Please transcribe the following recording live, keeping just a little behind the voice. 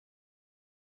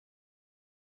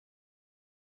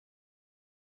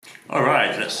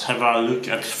Alright, let's have a look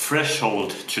at Threshold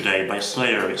today by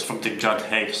Slayer. It's from the God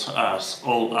Hates Us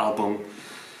old album,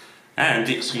 and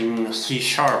it's in C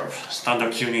sharp,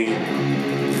 standard tuning.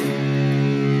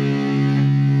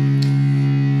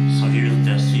 So here's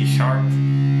the C sharp,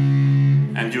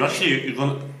 and you're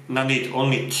gonna need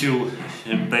only two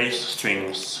bass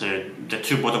strings, the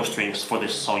two bottom strings for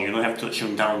this song. You don't have to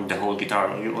tune down the whole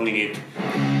guitar. You only need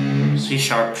C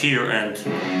sharp here and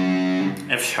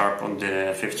F sharp on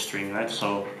the fifth string, right?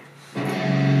 So,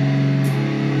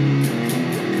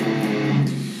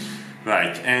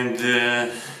 right, and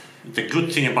the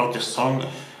good thing about this song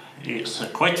is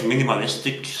quite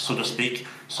minimalistic, so to speak.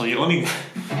 So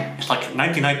it's like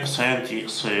 99%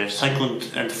 is second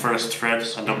and first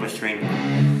frets and open string,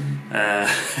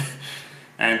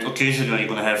 and occasionally you're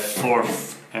gonna have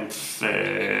fourth and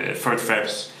third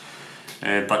frets,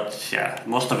 but yeah,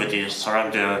 most of it is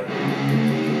around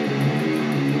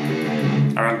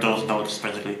those notes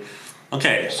basically.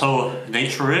 Okay, so the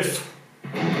intro riff.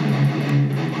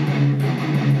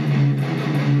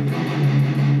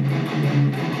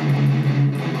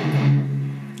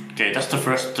 Okay, that's the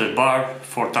first bar,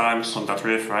 4 times on that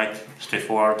riff, right?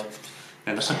 Straightforward.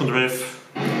 And the second riff.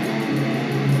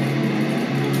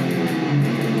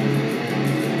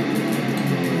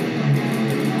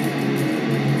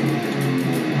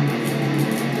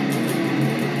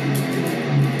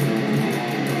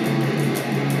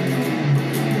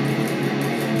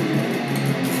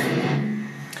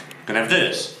 Have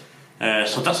this.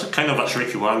 So that's kind of a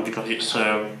tricky one because it's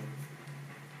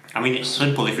it's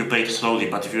simple if you play it slowly,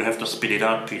 but if you have to speed it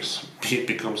up, it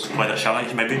becomes quite a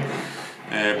challenge maybe.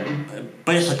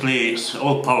 Basically it's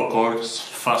all power chords,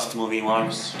 fast moving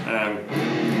ones.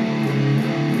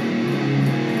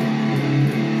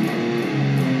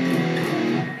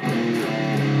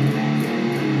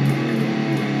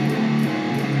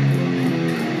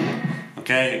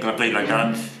 Okay, you're gonna play it like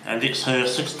that, and it's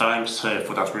 6 times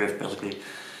for that riff basically.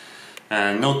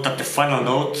 Note that the final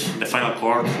note, the final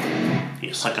chord,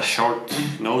 is like a short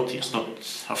note. It's not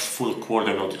a full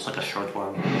quarter note, it's like a short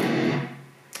one.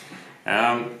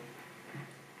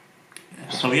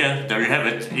 So yeah, there you have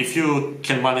it. If you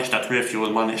can manage that riff, you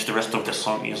will manage the rest of the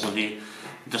song easily.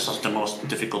 This is the most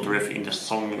difficult riff in the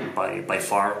song by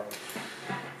far,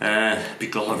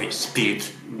 because of its speed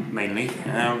mainly.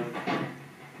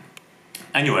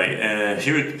 Anyway,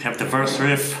 here we have the verse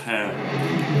riff.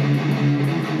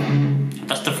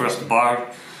 That's the first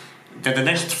bar. Then the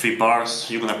next 3 bars,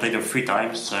 you're gonna play them 3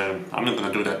 times. I'm not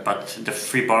gonna do that, but the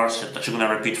 3 bars that you're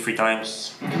gonna repeat 3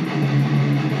 times.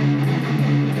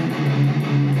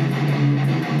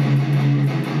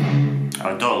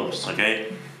 Are those, okay?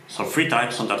 So 3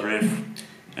 times on that riff.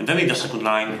 And then in the second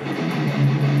line,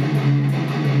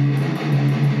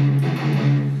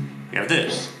 we have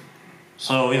this.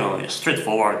 So, it's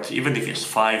straightforward, even if it's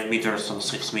 5 meters and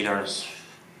 6 meters,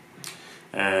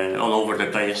 all over the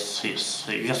place. You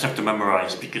just have to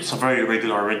memorize, because it's a very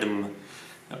regular rhythm,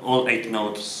 all 8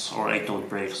 notes or 8 note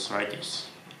breaks, right? It's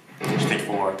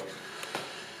straightforward.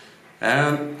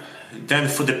 Then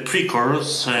for the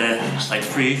pre-chorus, slide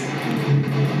 3.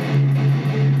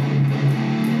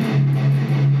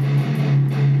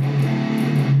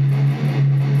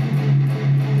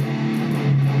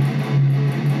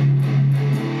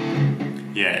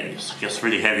 Yeah, it gets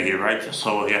really heavy here, right?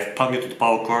 So you have palm-muted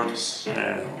power chords,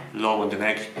 low on the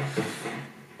neck.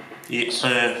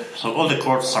 So all the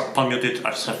chords are palm-muted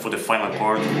except for the final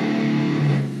chord.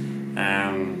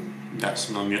 That's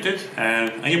non-muted,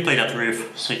 and you play that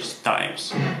riff 6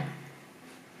 times.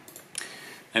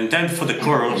 And then for the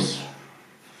chorus,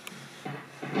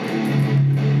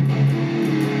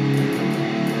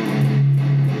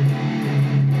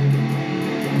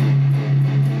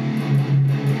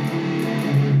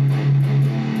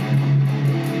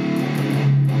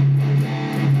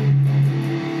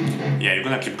 you're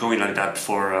gonna keep going like that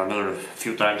for another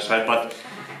few times, right? But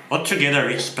altogether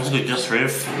it's basically just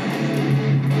riff.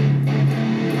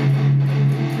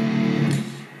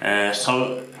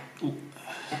 So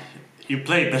you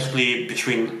play basically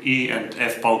between E and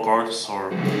F power chords,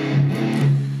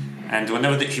 and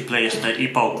whenever he plays the E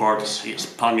power chords, it's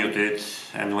palm muted,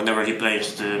 and whenever he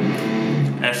plays the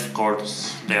F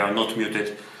chords, they are not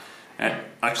muted,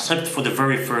 except for the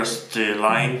very first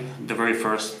line, the very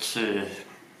first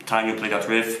time you play that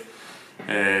riff.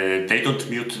 They don't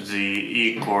mute the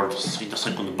E chords in the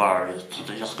second bar, so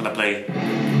they're just gonna play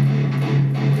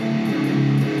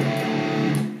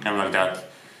kind of like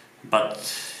that. But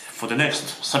for the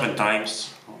next 7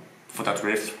 times for that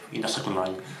riff in the second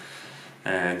line,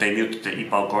 they mute the E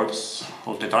power chords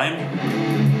all the time.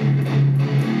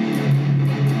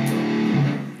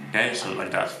 Okay, so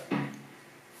like that.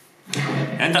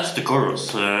 And that's the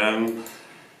chorus.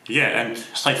 Yeah, and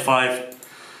side 5.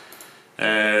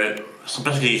 So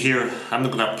basically here I'm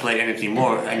not gonna play anything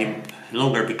more any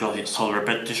longer because it's all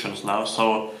repetitions now.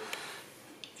 So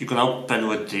you can open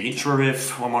with the intro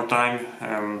riff one more time,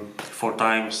 4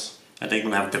 times, and then you're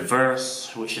gonna have the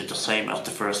verse, which is the same as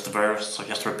the first verse. So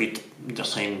just repeat the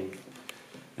same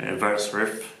verse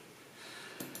riff.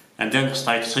 And then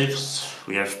side 6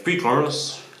 we have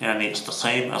pre-chorus, and it's the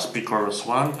same as pre-chorus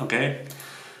 1, okay?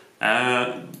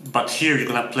 But here you're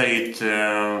gonna play it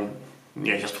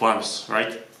yeah, just once,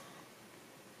 right?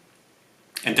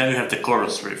 And then you have the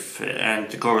chorus riff, and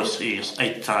the chorus is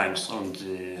 8 times on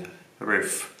the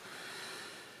riff.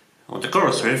 On the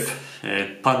chorus riff,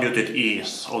 pan muted E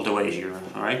is all the way here,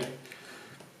 alright?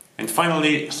 And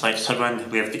finally, side 7,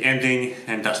 we have the ending,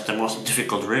 and that's the most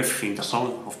difficult riff in the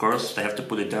song, of course, they have to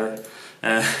put it there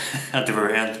at the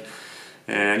very end.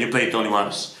 And you play it only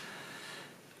once.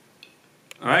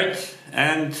 Alright,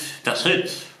 and that's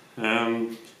it.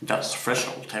 That's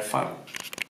Threshold. Have fun.